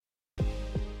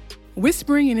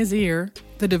Whispering in His Ear,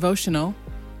 the devotional,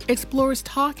 explores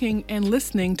talking and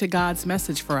listening to God's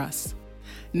message for us.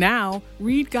 Now,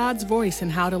 read God's voice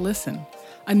and how to listen,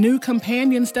 a new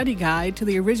companion study guide to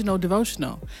the original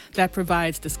devotional that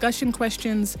provides discussion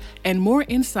questions and more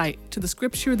insight to the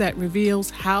scripture that reveals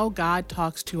how God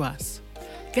talks to us.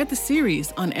 Get the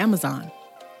series on Amazon.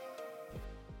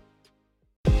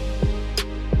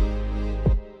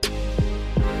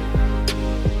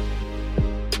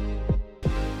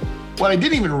 What I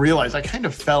didn't even realize I kind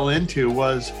of fell into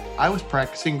was I was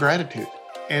practicing gratitude.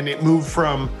 And it moved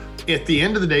from at the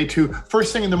end of the day to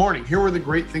first thing in the morning. Here were the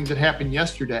great things that happened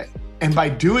yesterday. And by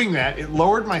doing that, it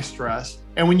lowered my stress.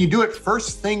 And when you do it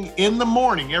first thing in the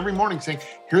morning, every morning saying,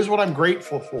 here's what I'm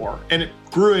grateful for. And it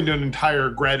grew into an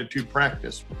entire gratitude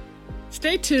practice.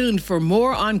 Stay tuned for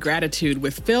more on gratitude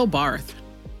with Phil Barth.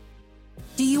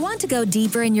 Do you want to go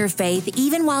deeper in your faith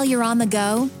even while you're on the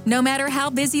go? No matter how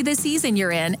busy the season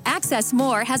you're in, Access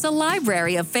More has a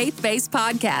library of faith-based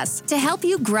podcasts to help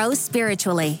you grow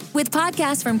spiritually. With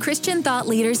podcasts from Christian thought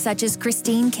leaders such as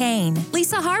Christine Caine,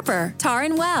 Lisa Harper,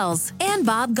 Taryn Wells, and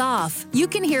Bob Goff. You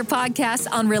can hear podcasts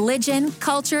on religion,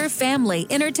 culture, family,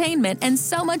 entertainment, and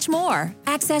so much more.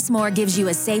 Access More gives you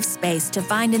a safe space to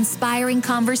find inspiring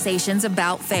conversations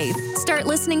about faith. Start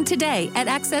listening today at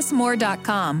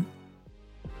accessmore.com.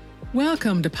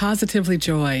 Welcome to Positively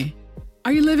Joy.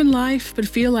 Are you living life but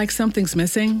feel like something's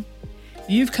missing?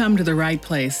 You've come to the right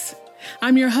place.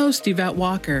 I'm your host, Yvette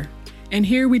Walker, and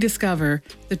here we discover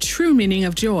the true meaning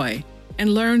of joy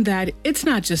and learn that it's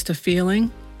not just a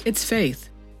feeling, it's faith.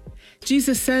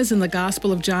 Jesus says in the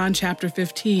Gospel of John chapter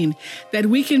 15 that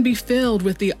we can be filled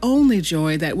with the only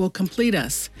joy that will complete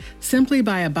us simply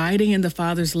by abiding in the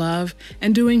Father's love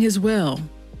and doing His will.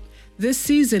 This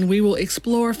season, we will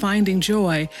explore finding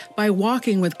joy by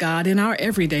walking with God in our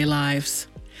everyday lives.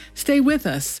 Stay with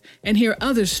us and hear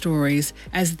other stories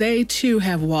as they too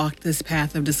have walked this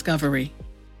path of discovery.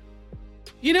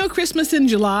 You know Christmas in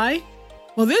July?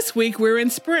 Well, this week we're in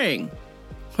spring.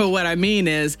 Well, what I mean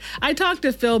is, I talked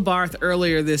to Phil Barth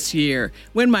earlier this year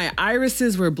when my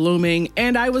irises were blooming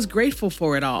and I was grateful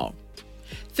for it all.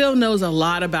 Phil knows a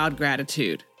lot about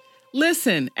gratitude.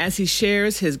 Listen as he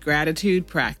shares his gratitude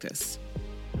practice.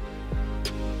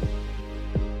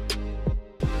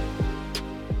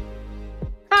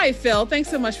 Hi, Phil. Thanks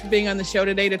so much for being on the show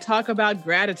today to talk about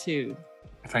gratitude.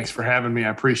 Thanks for having me.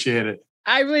 I appreciate it.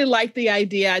 I really like the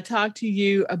idea. I talked to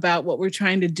you about what we're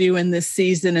trying to do in this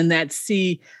season, and that's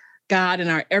see God in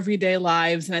our everyday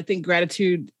lives. And I think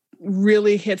gratitude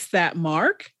really hits that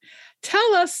mark.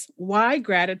 Tell us why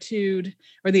gratitude,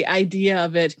 or the idea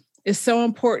of it, is so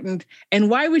important and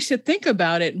why we should think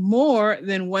about it more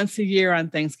than once a year on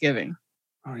Thanksgiving.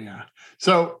 Oh, yeah.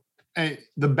 So the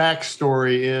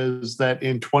backstory is that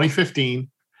in 2015,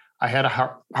 I had a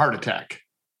heart attack.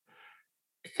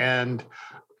 And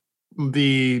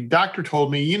the doctor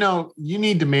told me, you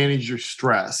need to manage your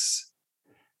stress.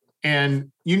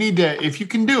 And you need to, if you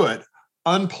can do it,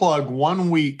 unplug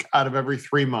 1 week out of every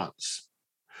 3 months.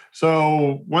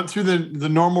 So went through the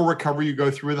normal recovery you go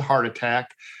through with a heart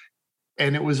attack.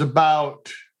 And it was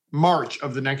about March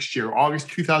of the next year, August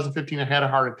 2015, I had a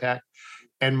heart attack.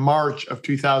 And March of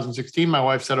 2016, my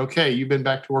wife said, okay, you've been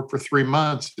back to work for 3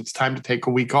 months. It's time to take a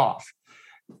week off.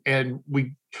 And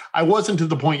I wasn't to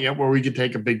the point yet where we could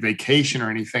take a big vacation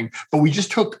or anything, but we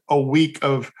just took a week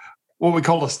of what we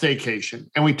called a staycation.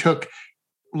 And we took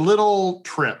little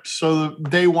trips. So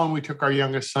day one, we took our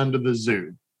youngest son to the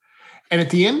zoo. And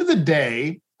at the end of the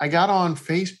day, I got on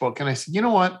Facebook and I said, you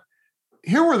know what?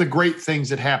 Here were the great things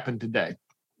that happened today.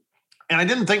 And I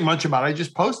didn't think much about it. I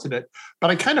just posted it,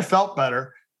 but I kind of felt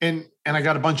better. And I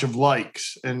got a bunch of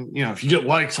likes. And, if you get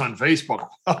likes on Facebook,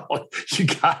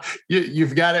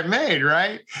 you've got it made,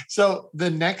 right? So the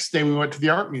next day we went to the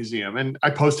art museum and I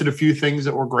posted a few things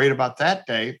that were great about that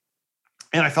day.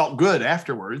 And I felt good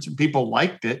afterwards and people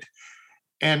liked it.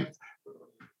 And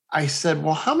I said,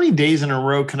 well, how many days in a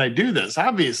row can I do this?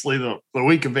 Obviously the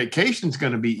week of vacation is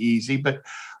going to be easy, but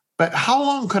how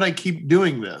long could I keep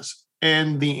doing this?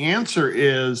 And the answer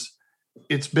is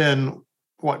it's been,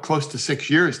 close to 6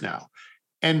 years now.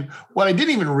 And what I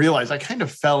didn't even realize I kind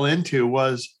of fell into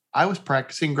was I was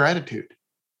practicing gratitude.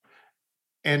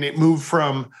 And it moved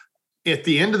from at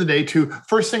the end of the day to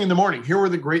first thing in the morning. Here were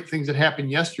the great things that happened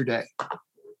yesterday.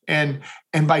 And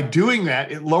by doing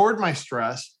that, it lowered my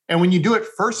stress. And when you do it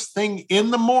first thing in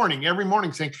the morning, every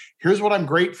morning saying, here's what I'm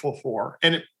grateful for.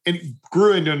 And it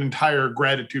grew into an entire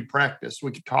gratitude practice.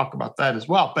 We could talk about that as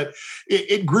well. But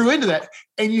it grew into that.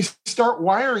 And you start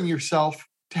wiring yourself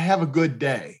to have a good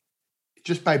day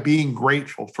just by being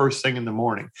grateful first thing in the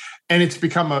morning. And it's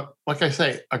become a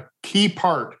key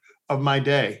part of my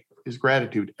day is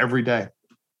gratitude every day.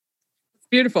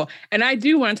 Beautiful. And I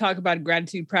do want to talk about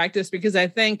gratitude practice because I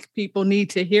think people need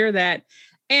to hear that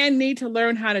and need to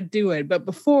learn how to do it. But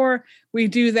before we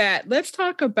do that, let's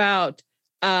talk about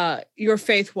your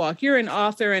faith walk. You're an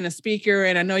author and a speaker,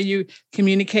 and I know you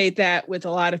communicate that with a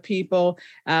lot of people.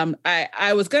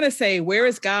 I was going to say, where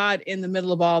is God in the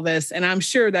middle of all this? And I'm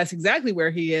sure that's exactly where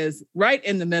he is, right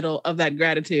in the middle of that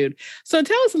gratitude. So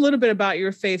tell us a little bit about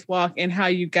your faith walk and how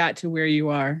you got to where you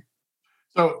are.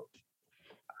 So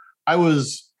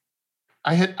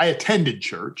I attended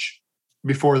church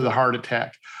before the heart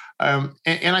attack. And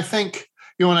I think,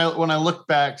 when I look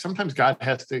back, sometimes God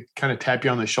has to kind of tap you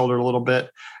on the shoulder a little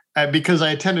bit because I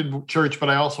attended church,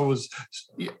 but I also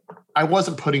I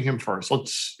wasn't putting him first.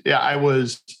 I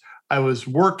was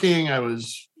working, I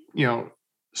was,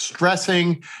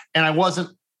 stressing, and I wasn't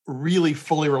really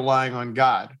fully relying on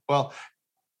God. Well,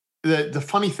 the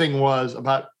funny thing was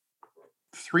about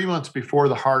 3 months before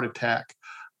the heart attack,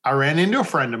 I ran into a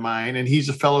friend of mine, and he's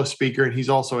a fellow speaker, and he's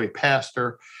also a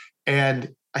pastor.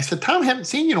 And I said, Tom, I haven't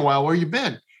seen you in a while. Where you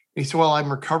been? And he said, well,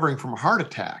 I'm recovering from a heart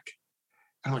attack.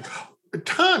 And I'm like,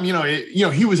 Tom,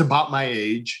 he was about my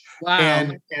age. Wow.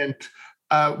 And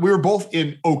we were both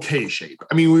in okay shape.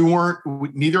 I mean,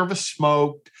 neither of us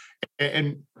smoked.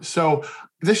 And so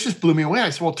this just blew me away. I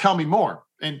said, well, tell me more.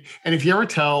 And if you ever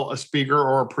tell a speaker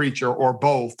or a preacher or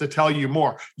both to tell you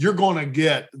more, you're going to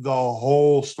get the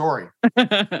whole story.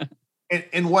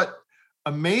 and what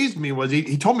amazed me was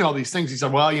he told me all these things. He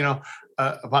said, well,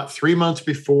 about 3 months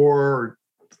before, or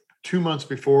 2 months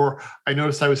before, I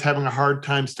noticed I was having a hard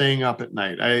time staying up at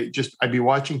night. I'd be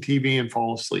watching TV and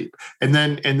fall asleep. And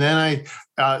then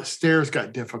stairs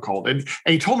got difficult. And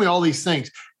he told me all these things.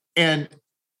 And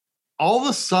all of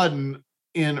a sudden,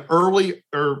 in early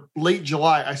or late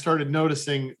July, I started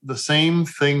noticing the same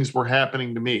things were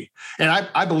happening to me. And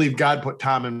I believe God put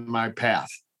Tom in my path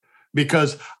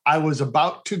because I was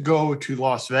about to go to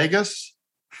Las Vegas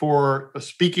for a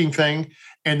speaking thing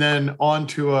and then on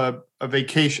to a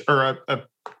vacation or a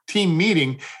team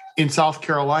meeting in South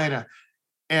Carolina.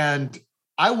 And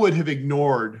I would have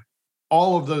ignored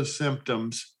all of those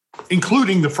symptoms,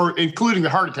 including the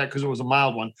heart attack, because it was a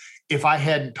mild one, if I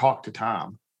hadn't talked to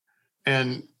Tom.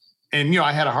 And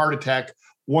I had a heart attack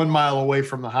 1 mile away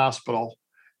from the hospital,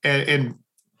 and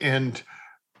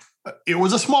it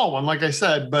was a small one, like I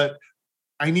said, but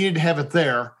I needed to have it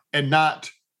there and not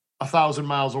 1,000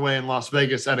 miles away in Las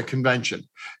Vegas at a convention.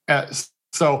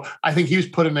 So I think he was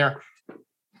put in there.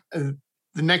 The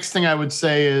next thing I would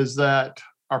say is that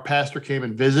our pastor came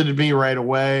and visited me right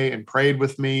away and prayed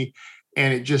with me.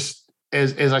 And it just,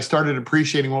 as I started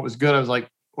appreciating what was good, I was like,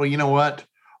 well, you know what?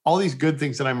 All these good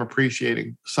things that I'm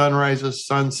appreciating, sunrises,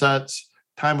 sunsets,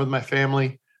 time with my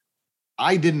family,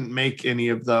 I didn't make any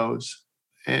of those.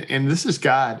 And this is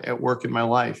God at work in my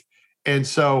life. And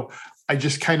so I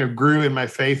just kind of grew in my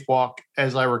faith walk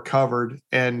as I recovered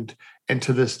and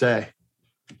to this day.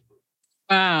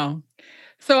 Wow.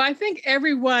 So I think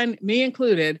everyone, me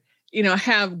included,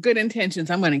 have good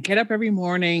intentions. I'm going to get up every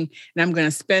morning and I'm going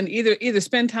to spend either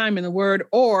spend time in the Word,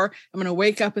 or I'm going to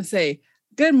wake up and say,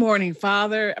 good morning,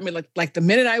 Father. I mean, like the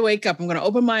minute I wake up, I'm going to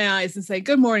open my eyes and say,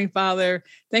 good morning, Father.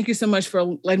 Thank you so much for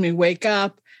letting me wake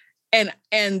up. And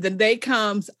the day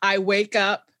comes, I wake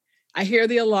up, I hear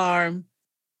the alarm.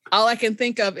 All I can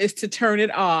think of is to turn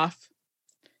it off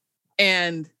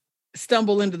and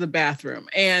stumble into the bathroom.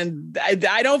 And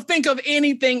I don't think of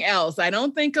anything else. I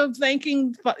don't think of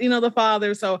thanking, the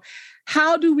Father. So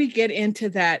how do we get into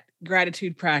that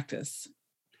gratitude practice?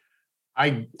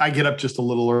 I get up just a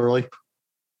little early.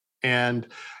 And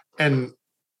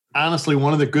honestly,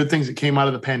 one of the good things that came out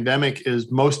of the pandemic is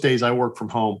most days I work from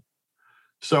home.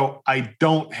 So I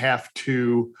don't have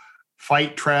to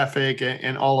fight traffic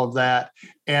and all of that.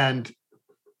 And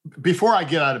before I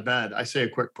get out of bed, I say a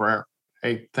quick prayer.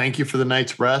 Hey, thank you for the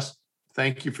night's rest.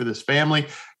 Thank you for this family.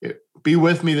 Be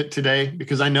with me today,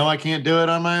 because I know I can't do it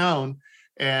on my own.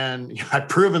 And I've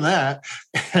proven that.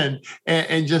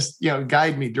 And just,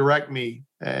 guide me, direct me,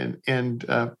 and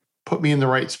put me in the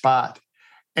right spot.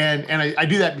 And I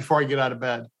do that before I get out of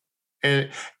bed.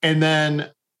 And then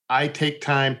I take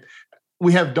time.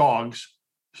 We have dogs.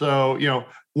 So,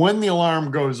 when the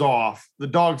alarm goes off, the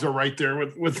dogs are right there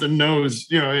with the nose,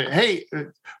 hey,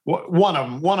 one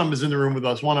of them is in the room with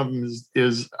us. One of them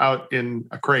is out in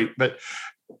a crate, but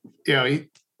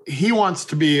he wants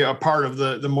to be a part of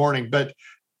the morning, but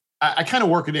I kind of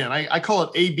work it in. I call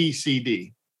it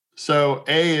ABCD. So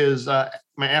A is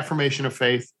my affirmation of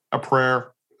faith, a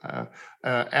prayer,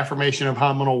 affirmation of how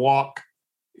I'm going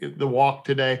to walk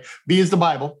today. B is the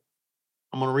Bible.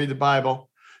 I'm going to read the Bible.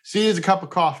 C is a cup of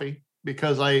coffee.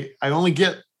 because I only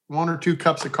get 1 or 2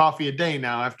 cups of coffee a day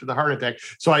now after the heart attack.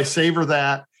 So I savor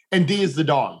that. And D is the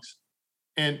dogs.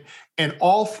 And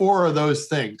all 4 of those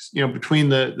things, between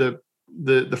the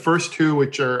first 2,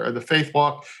 which are the faith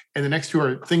walk, and the next 2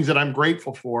 are things that I'm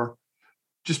grateful for,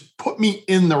 just put me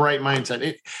in the right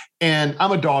mindset. And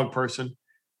I'm a dog person,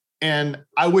 and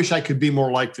I wish I could be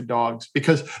more like the dogs,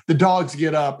 because the dogs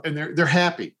get up and they're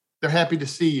happy. They're happy to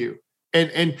see you.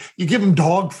 And you give them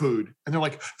dog food and they're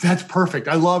like, that's perfect.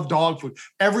 I love dog food.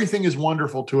 Everything is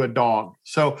wonderful to a dog.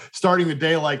 So starting the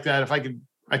day like that,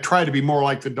 I try to be more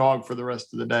like the dog for the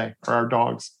rest of the day, or our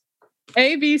dogs.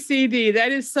 A, B, C, D.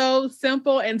 That is so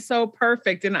simple and so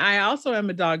perfect. And I also am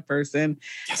a dog person.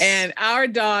 Yes. And our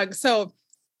dog,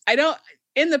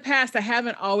 in the past, I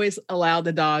haven't always allowed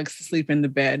the dogs to sleep in the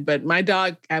bed, but my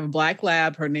dog, I have a black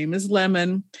lab. Her name is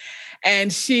Lemon,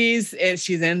 and she's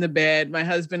in the bed. My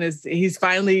husband he's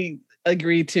finally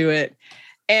agreed to it.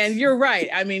 And you're right.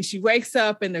 I mean, she wakes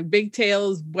up and the big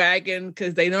tail's wagging,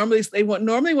 because they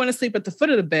normally want to sleep at the foot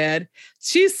of the bed.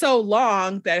 She's so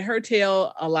long that her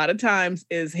tail a lot of times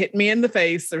is hit me in the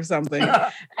face or something.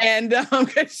 And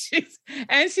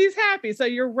she's happy. So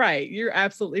you're right. You're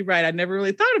absolutely right. I never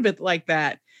really thought of it like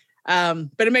that.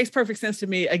 But it makes perfect sense to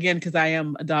me, again, because I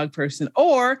am a dog person.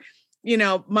 Or,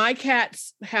 my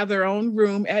cats have their own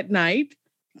room at night,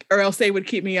 or else they would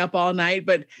keep me up all night.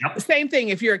 But yep. The same thing,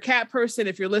 if you're a cat person,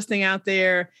 if you're listening out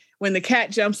there, when the cat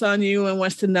jumps on you and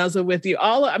wants to nuzzle with you,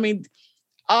 all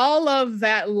of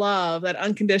that love, that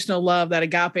unconditional love, that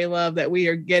agape love that we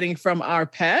are getting from our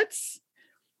pets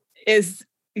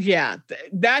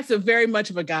that's a very much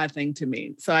of a God thing to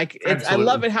me. So I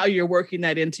love it how you're working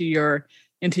that into your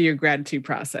gratitude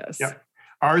process. Yep.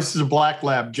 Ours is a black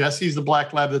lab. Jesse's the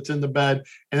black lab that's in the bed.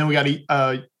 And then we got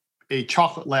a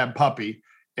chocolate lab puppy,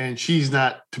 and she's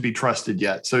not to be trusted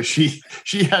yet. So she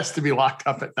has to be locked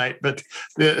up at night, but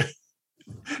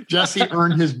Jesse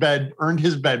earned his bed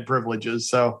privileges.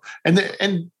 So,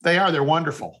 they're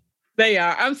wonderful. They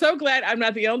are. I'm so glad I'm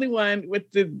not the only one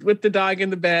with the dog in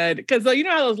the bed, because you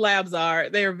know how those labs are.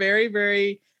 They are very,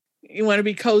 very, you want to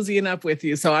be cozying up with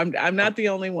you. So I'm not the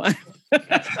only one.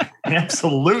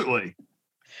 Absolutely.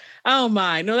 Oh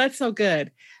my, no, that's so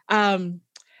good.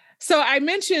 So I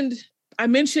mentioned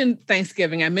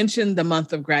Thanksgiving. I mentioned the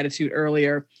month of gratitude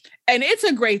earlier, and it's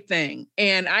a great thing.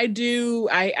 And I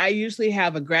usually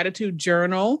have a gratitude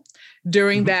journal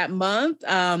during that month.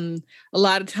 A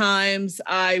lot of times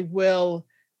I will,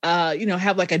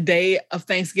 have like a day of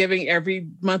Thanksgiving every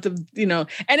month of, and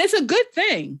it's a good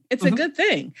thing. It's a good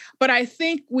thing. But I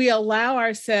think we allow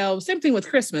ourselves, same thing with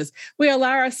Christmas, we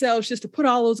allow ourselves just to put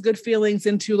all those good feelings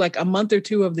into like a month or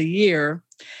 2 of the year.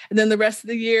 And then the rest of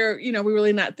the year, we're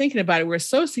really not thinking about it. We're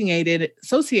associating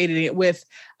it with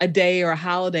a day or a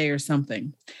holiday or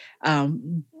something.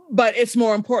 But it's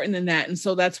more important than that. And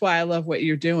so that's why I love what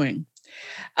you're doing.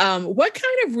 What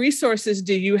kind of resources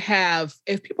do you have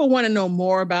if people want to know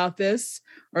more about this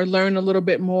or learn a little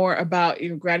bit more about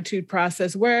your gratitude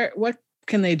process? What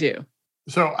can they do?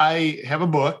 So I have a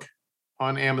book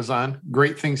on Amazon,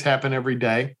 Great Things Happen Every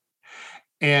Day.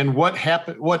 And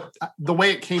the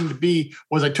way it came to be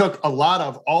was I took a lot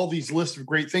of all these lists of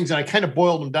great things and I kind of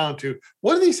boiled them down to,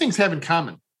 what do these things have in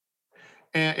common?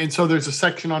 And so there's a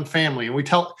section on family, and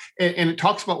and it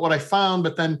talks about what I found,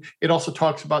 but then it also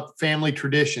talks about family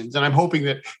traditions. And I'm hoping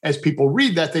that as people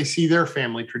read that, they see their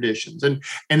family traditions. And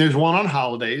there's one on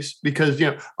holidays, because,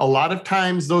 a lot of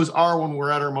times those are when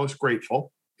we're at our most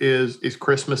grateful is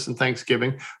Christmas and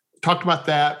Thanksgiving. Talked about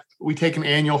that. We take an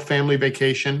annual family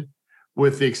vacation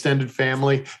with the extended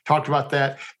family, talked about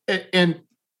that. And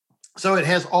so it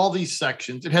has all these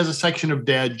sections. It has a section of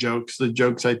dad jokes, the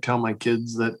jokes I tell my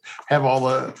kids that have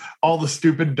all the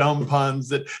stupid, dumb puns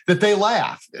that they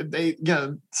laugh. They,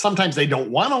 sometimes they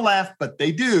don't want to laugh, but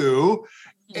they do.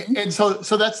 Mm-hmm. And so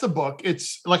that's the book.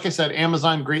 It's, like I said,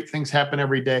 Amazon, Great Things Happen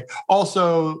Every Day.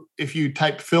 Also, if you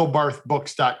type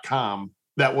philbarthbooks.com,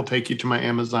 that will take you to my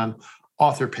Amazon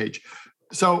author page.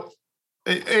 So,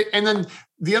 and then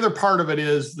the other part of it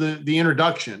is the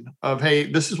introduction of,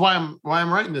 hey, this is why I'm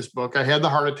writing this book. I had the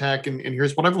heart attack, and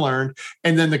here's what I've learned.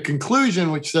 And then the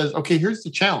conclusion, which says, okay, here's the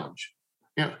challenge.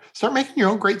 Start making your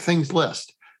own great things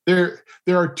list. There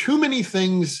are too many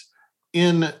things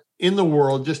in the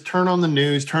world. Just turn on the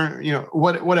news,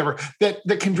 whatever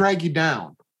that can drag you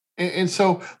down. And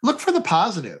so look for the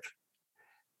positive.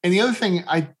 And the other thing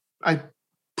I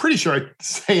pretty sure I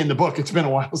say in the book, it's been a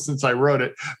while since I wrote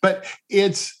it, but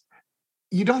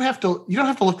you don't have to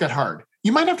look that hard.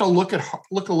 You might have to look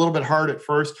a little bit hard at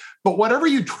first, but whatever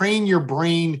you train your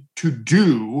brain to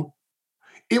do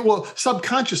it will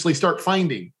subconsciously start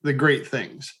finding the great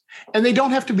things. And they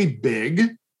don't have to be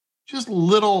big, just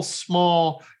little,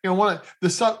 small, the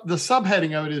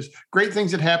subheading of it is great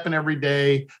things that happen every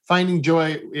day, finding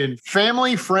joy in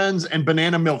family, friends, and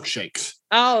banana milkshakes.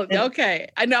 Oh, okay.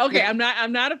 I know. Okay. I'm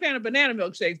not a fan of banana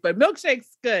milkshakes, but milkshakes,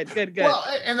 good. Well,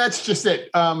 and that's just it.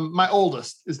 My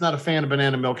oldest is not a fan of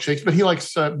banana milkshakes, but he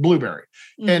likes blueberry.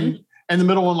 Mm-hmm. And the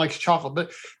middle one likes chocolate.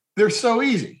 But they're so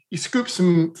easy. You scoop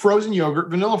some frozen yogurt,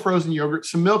 vanilla frozen yogurt,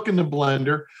 some milk in the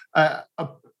blender, a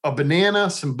banana,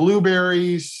 some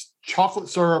blueberries, chocolate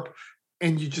syrup,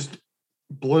 and you just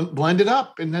blend it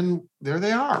up, and then there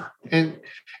they are.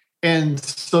 And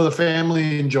so the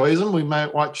family enjoys them. We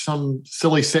might watch some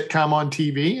silly sitcom on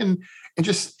TV, and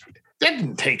just that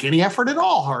didn't take any effort at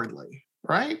all, hardly,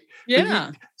 right?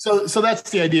 Yeah. So that's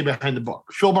the idea behind the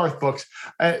book, Phil Barth Books.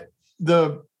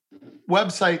 The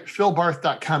website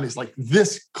philbarth.com is like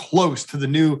this close to the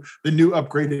new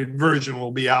upgraded version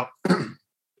will be out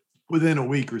within a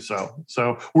week or so.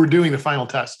 So we're doing the final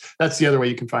test. That's the other way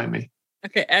you can find me.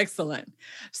 Okay, excellent.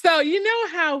 So you know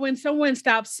how when someone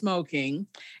stops smoking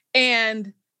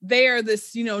and they are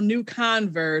this, new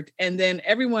convert, and then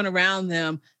everyone around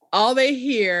them, all they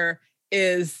hear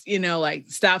is, like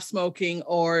stop smoking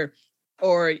or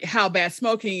how bad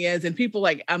smoking is. And people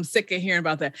like, I'm sick of hearing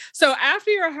about that. So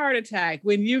after your heart attack,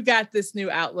 when you got this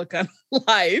new outlook on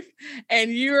life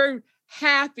and you're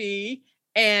happy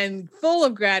and full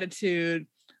of gratitude,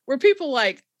 were people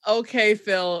like, okay,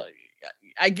 Phil,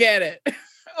 I get it.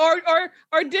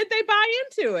 or did they buy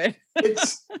into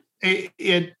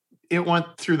it? It went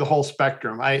through the whole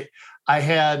spectrum. I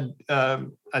had a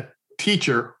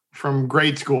teacher from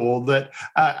grade school that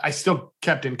I still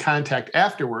kept in contact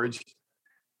afterwards.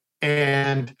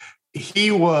 And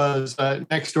he was a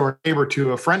next door neighbor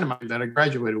to a friend of mine that I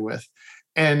graduated with.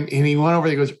 And he went over,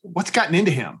 he goes, what's gotten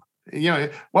into him?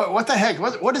 What the heck?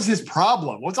 What is his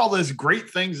problem? What's all those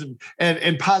great things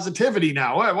and positivity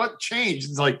now? What changed?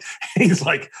 He's like,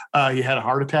 he had a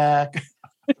heart attack.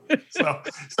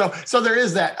 So there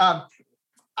is that.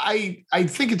 I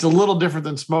think it's a little different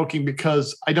than smoking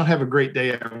because I don't have a great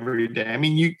day every day. I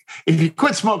mean, if you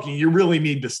quit smoking, you really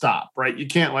need to stop, right? You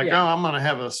can't I'm going to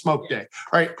have a smoke day,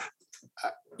 right?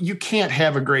 You can't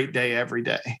have a great day every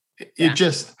day. It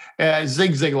just,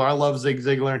 Zig Ziglar, I love Zig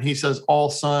Ziglar, and he says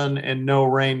all sun and no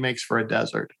rain makes for a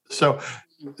desert. So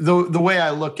the way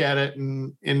I look at it,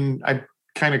 and I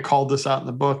kind of called this out in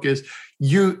the book, is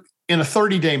you in a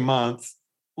 30-day month,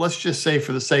 let's just say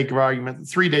for the sake of argument,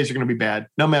 3 days are going to be bad,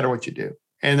 no matter what you do.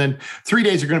 And then 3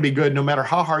 days are going to be good, no matter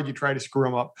how hard you try to screw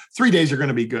them up. 3 days are going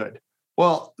to be good.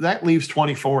 Well, that leaves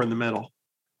 24 in the middle.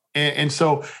 And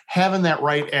so having that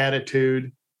right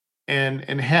attitude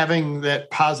and having that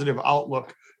positive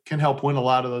outlook can help win a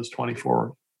lot of those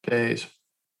 24 days.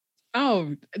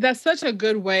 Oh, that's such a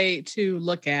good way to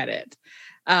look at it.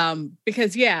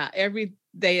 Because every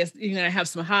day you're going to have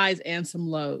some highs and some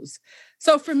lows.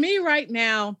 So for me right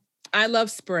now, I love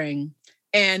spring.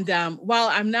 And while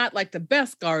I'm not like the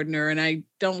best gardener and I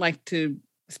don't like to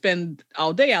spend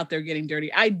all day out there getting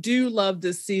dirty, I do love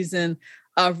this season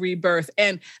of rebirth.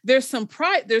 And there's some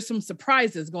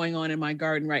surprises going on in my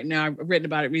garden right now. I've written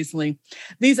about it recently.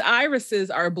 These irises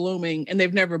are blooming and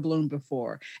they've never bloomed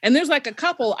before. And there's like a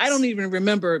couple I don't even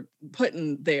remember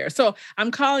putting there. So I'm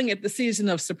calling it the season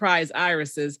of surprise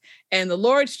irises. And the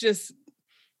Lord's just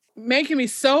making me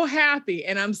so happy.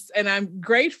 And I'm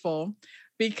grateful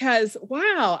because,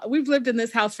 wow, we've lived in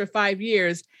this house for 5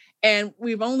 years and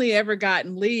we've only ever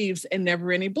gotten leaves and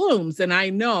never any blooms. And I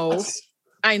know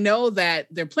that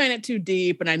they're planted too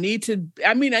deep and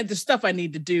there's stuff I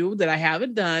need to do that I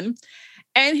haven't done.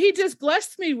 And he just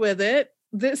blessed me with it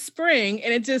this spring.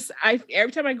 And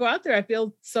every time I go out there, I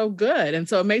feel so good. And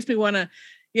so it makes me want to,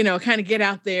 kind of get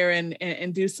out there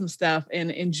and do some stuff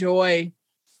and enjoy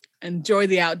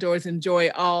the outdoors,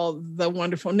 enjoy all the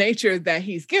wonderful nature that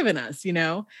he's given us,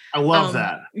 I love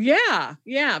that.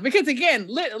 Yeah. Because again,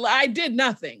 I did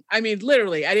nothing. I mean,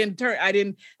 literally, I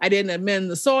didn't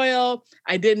amend the soil.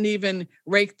 I didn't even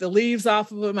rake the leaves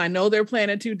off of them. I know they're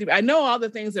planted too deep. I know all the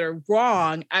things that are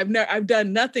wrong. I've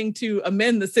done nothing to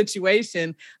amend the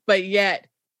situation, but yet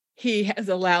he has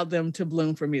allowed them to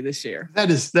bloom for me this year. That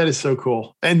is so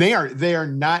cool. And they are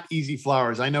not easy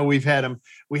flowers. I know we had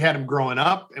them growing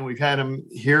up and we've had them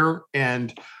here,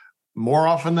 and more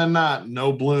often than not,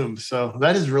 no bloom. So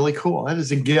that is really cool. That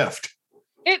is a gift.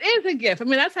 It is a gift. I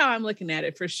mean, that's how I'm looking at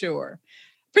it for sure.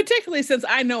 Particularly since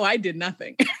I know I did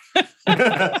nothing. Those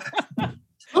are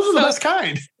the best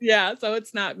kind. Yeah. So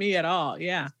it's not me at all.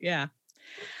 Yeah. Yeah.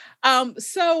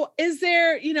 So is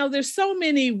there, there's so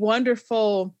many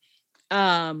wonderful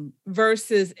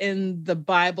verses in the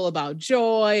Bible about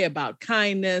joy, about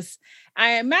kindness.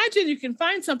 I imagine you can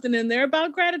find something in there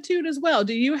about gratitude as well.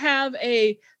 Do you have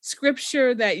a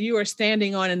scripture that you are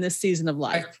standing on in this season of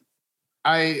life?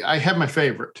 I have my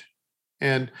favorite,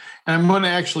 and I'm going to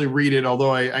actually read it.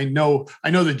 Although I know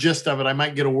the gist of it, I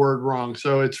might get a word wrong.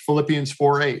 So it's Philippians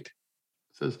 4:8. It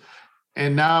says,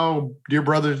 "And now, dear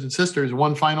brothers and sisters,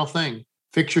 one final thing: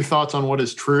 fix your thoughts on what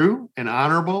is true and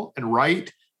honorable and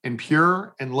right and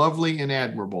pure and lovely and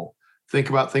admirable. Think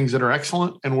about things that are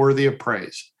excellent and worthy of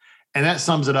praise." And that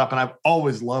sums it up. And I've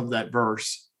always loved that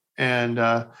verse. And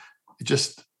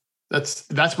that's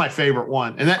my favorite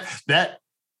one. And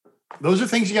those are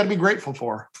things you got to be grateful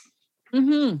for.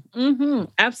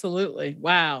 Absolutely.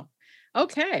 Wow.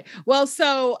 Okay. Well,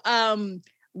 so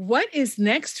what is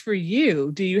next for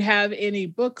you? Do you have any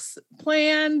books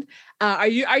planned? Are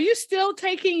you still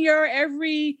taking your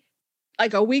every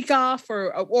like a week off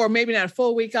or maybe not a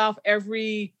full week off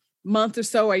every month or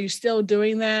so? Are you still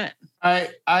doing that? I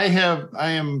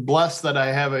am blessed that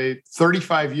I have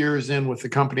 35 years in with the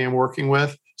company I'm working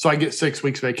with. So I get 6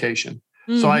 weeks vacation.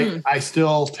 So I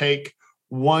still take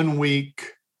 1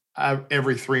 week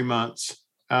every 3 months.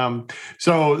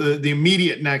 So the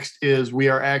immediate next is we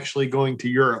are actually going to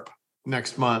Europe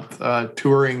next month,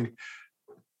 touring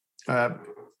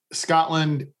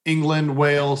Scotland, England,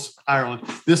 Wales, Ireland.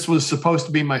 This was supposed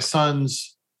to be my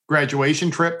son's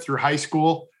graduation trip through high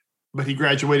school, but he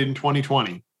graduated in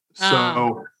 2020.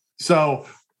 So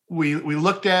we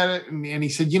looked at it and he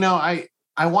said,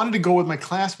 I wanted to go with my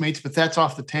classmates, but that's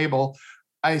off the table.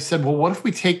 I said, well, what if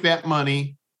we take that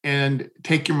money and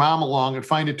take your mom along and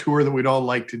find a tour that we'd all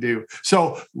like to do?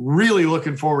 So really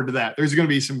looking forward to that. There's going to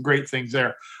be some great things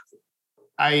there.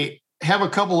 I have a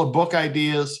couple of book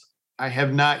ideas. I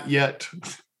have not yet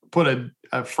put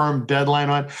a firm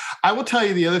deadline on. I will tell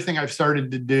you the other thing I've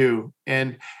started to do,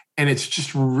 and it's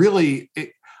just really,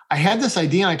 I had this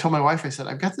idea and I told my wife, I said,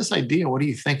 I've got this idea. What do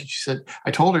you think? And she said, I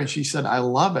told her and she said, I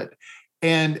love it.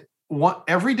 And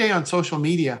every day on social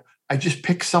media, I just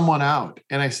pick someone out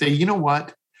and I say, you know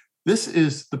what? This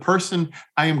is the person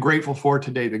I am grateful for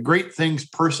today, the great things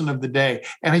person of the day.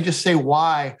 And I just say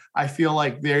why I feel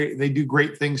like they do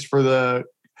great things for the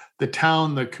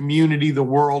town, the community, the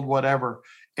world, whatever,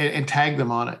 and tag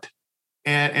them on it.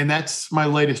 And that's my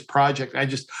latest project.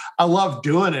 I love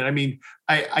doing it. I mean,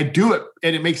 I do it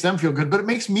and it makes them feel good, but it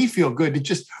makes me feel good to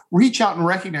just reach out and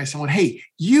recognize someone. Hey,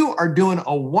 you are doing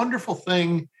a wonderful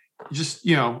thing. Just,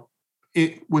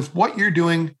 with what you're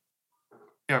doing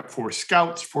for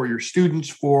scouts, for your students,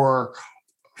 for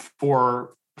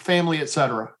family, et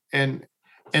cetera. And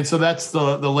so that's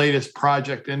the latest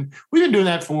project. And we've been doing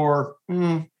that for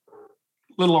a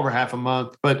little over half a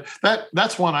month, but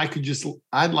that's one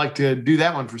I'd like to do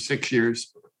that one for 6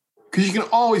 years, because you can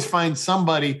always find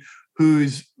somebody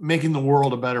who's making the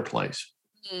world a better place.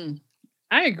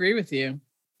 I agree with you.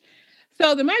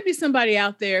 So there might be somebody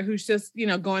out there who's just,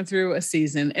 going through a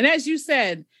season. And as you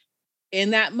said,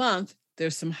 in that month,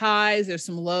 there's some highs, there's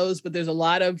some lows, but there's a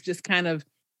lot of just kind of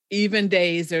even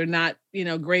days. They're not,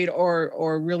 great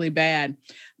or really bad.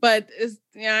 But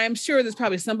I'm sure there's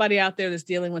probably somebody out there that's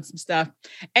dealing with some stuff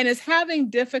and is having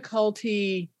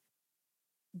difficulty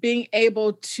being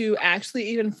able to actually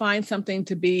even find something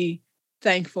to be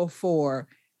thankful for.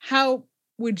 How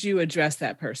would you address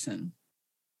that person?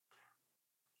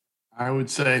 I would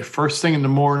say first thing in the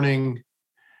morning,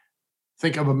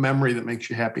 think of a memory that makes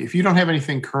you happy. If you don't have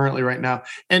anything currently right now,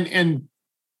 and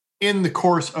in the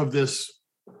course of this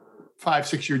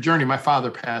 5-6 year journey, my father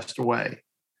passed away.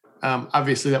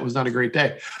 Obviously, that was not a great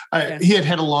day. He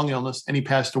had a long illness and he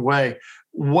passed away.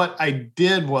 What I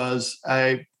did was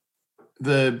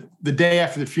the day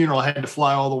after the funeral, I had to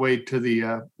fly all the way to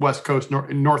the West Coast,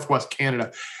 Northwest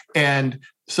Canada. And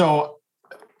so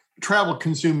travel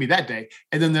consumed me that day.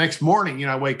 And then the next morning,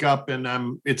 I wake up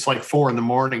and it's like 4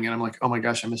 a.m. and I'm like, oh my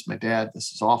gosh, I miss my dad.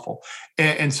 This is awful.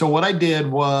 And so what I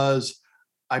did was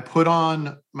I put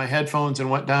on my headphones and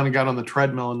went down and got on the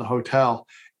treadmill in the hotel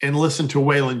and listened to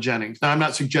Waylon Jennings. Now, I'm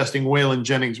not suggesting Waylon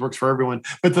Jennings works for everyone,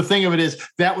 but the thing of it is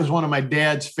that was one of my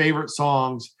dad's favorite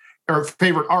songs, or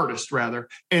favorite artist rather.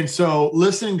 And so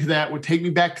listening to that would take me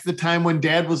back to the time when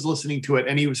dad was listening to it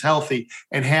and he was healthy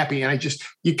and happy. And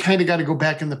you kind of got to go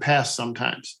back in the past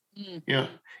sometimes.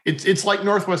 It's like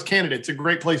Northwest Canada. It's a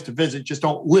great place to visit. Just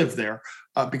don't live there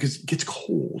because it gets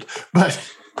cold. But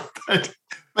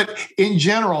in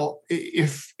general,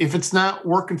 if it's not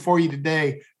working for you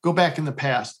today, go back in the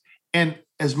past. And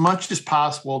as much as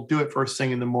possible, do it first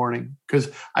thing in the morning.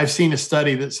 Because I've seen a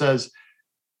study that says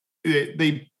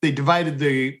they divided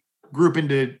the group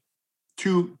into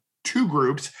two two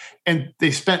groups, and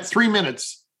they spent 3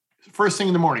 minutes first thing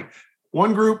in the morning.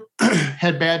 One group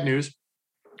had bad news.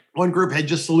 One group had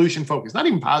just solution focused, not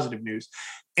even positive news.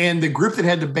 And the group that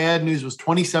had the bad news was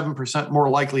 27% more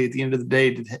likely at the end of the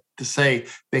day to say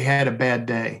they had a bad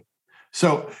day.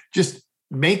 So just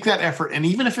make that effort. And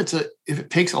even if it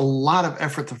takes a lot of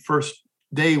effort the first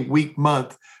day, week,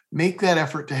 month, make that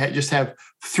effort to just have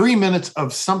 3 minutes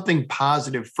of something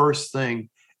positive first thing.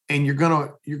 And you're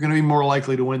gonna be more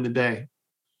likely to win the day.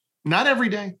 Not every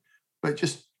day, but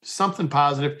just something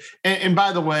positive. And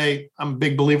by the way, I'm a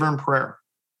big believer in prayer.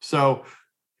 So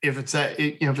if it's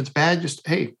bad, just,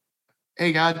 hey,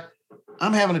 God,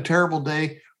 I'm having a terrible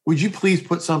day. Would you please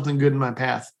put something good in my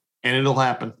path? And it'll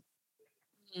happen.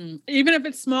 Even if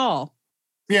it's small.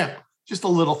 Yeah. Just a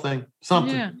little thing,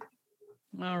 something. Yeah.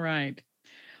 All right.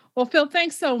 Well, Phil,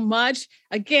 thanks so much.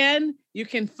 Again, you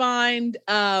can find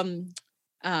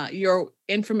your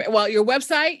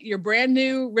website, your brand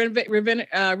new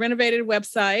renovated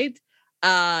website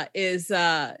is,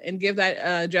 and give that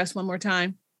address one more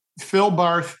time.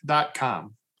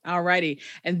 philbarth.com. All righty.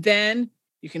 And then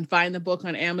you can find the book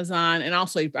on Amazon. And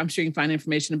also, I'm sure you can find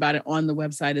information about it on the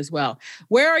website as well.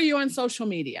 Where are you on social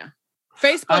media?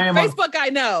 Facebook, I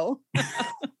know.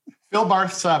 Phil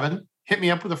Barth 7. Hit me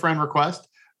up with a friend request.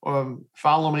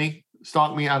 Follow me,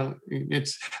 stalk me.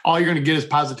 It's all you're going to get is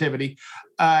positivity.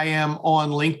 I am on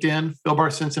LinkedIn, Phil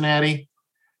Barth Cincinnati.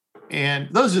 And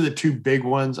those are the two big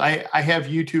ones. I have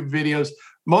YouTube videos.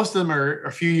 Most of them are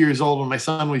a few years old. When my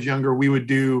son was younger, we would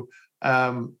do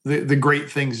the Great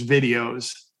Things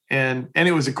videos. And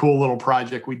it was a cool little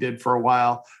project we did for a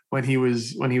while when he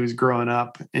was growing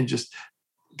up, and just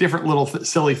different little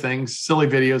silly things, silly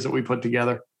videos that we put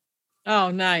together.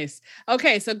 Oh, nice.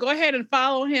 Okay. So go ahead and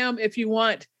follow him if you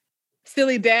want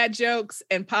silly dad jokes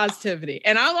and positivity.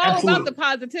 And I'm all about the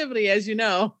positivity, as you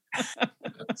know.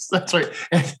 That's right.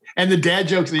 And the dad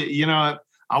jokes,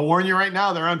 I'll warn you right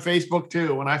now, they're on Facebook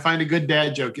too. When I find a good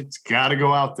dad joke, it's got to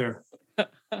go out there.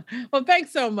 Well,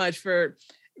 thanks so much for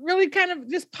really kind of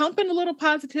just pumping a little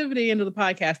positivity into the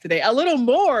podcast today, a little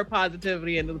more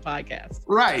positivity into the podcast.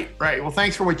 Right. Well,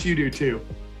 thanks for what you do too.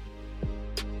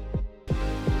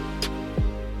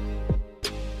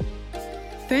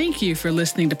 Thank you for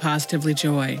listening to Positively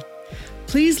Joy.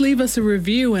 Please leave us a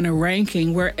review and a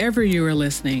ranking wherever you are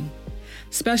listening.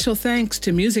 Special thanks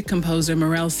to music composer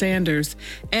Morel Sanders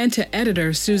and to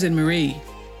editor Susan Marie.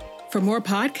 For more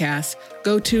podcasts,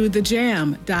 go to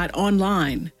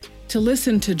thejam.online to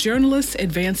listen to Journalists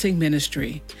Advancing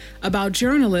Ministry, about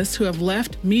journalists who have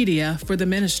left media for the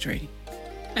ministry.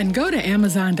 And go to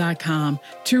Amazon.com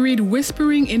to read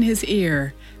Whispering in His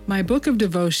Ear, my book of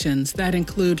devotions that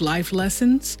include life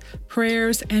lessons,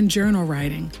 prayers, and journal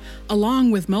writing, along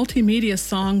with multimedia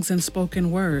songs and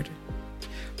spoken word.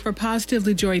 For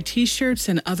Positively Joy t-shirts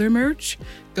and other merch,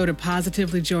 go to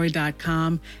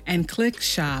positivelyjoy.com and click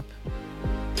Shop.